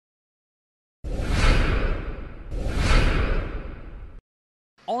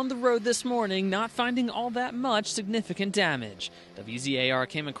On the road this morning, not finding all that much significant damage. WZAR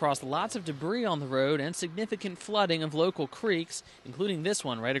came across lots of debris on the road and significant flooding of local creeks, including this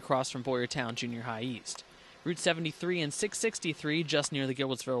one right across from Boyertown Junior High East. Route 73 and 663, just near the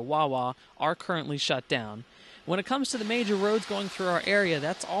Gilbertsville Wawa, are currently shut down. When it comes to the major roads going through our area,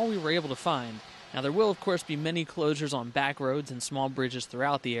 that's all we were able to find. Now, there will, of course, be many closures on back roads and small bridges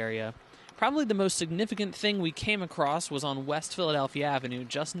throughout the area. Probably the most significant thing we came across was on West Philadelphia Avenue,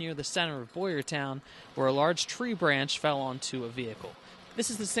 just near the center of Boyertown, where a large tree branch fell onto a vehicle. This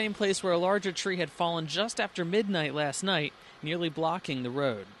is the same place where a larger tree had fallen just after midnight last night, nearly blocking the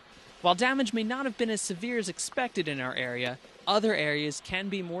road. While damage may not have been as severe as expected in our area, other areas can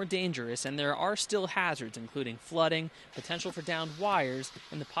be more dangerous, and there are still hazards, including flooding, potential for downed wires,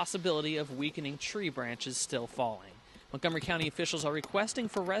 and the possibility of weakening tree branches still falling. Montgomery County officials are requesting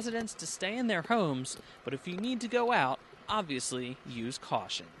for residents to stay in their homes, but if you need to go out, obviously use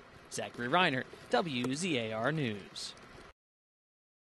caution. Zachary Reiner, WZAR News.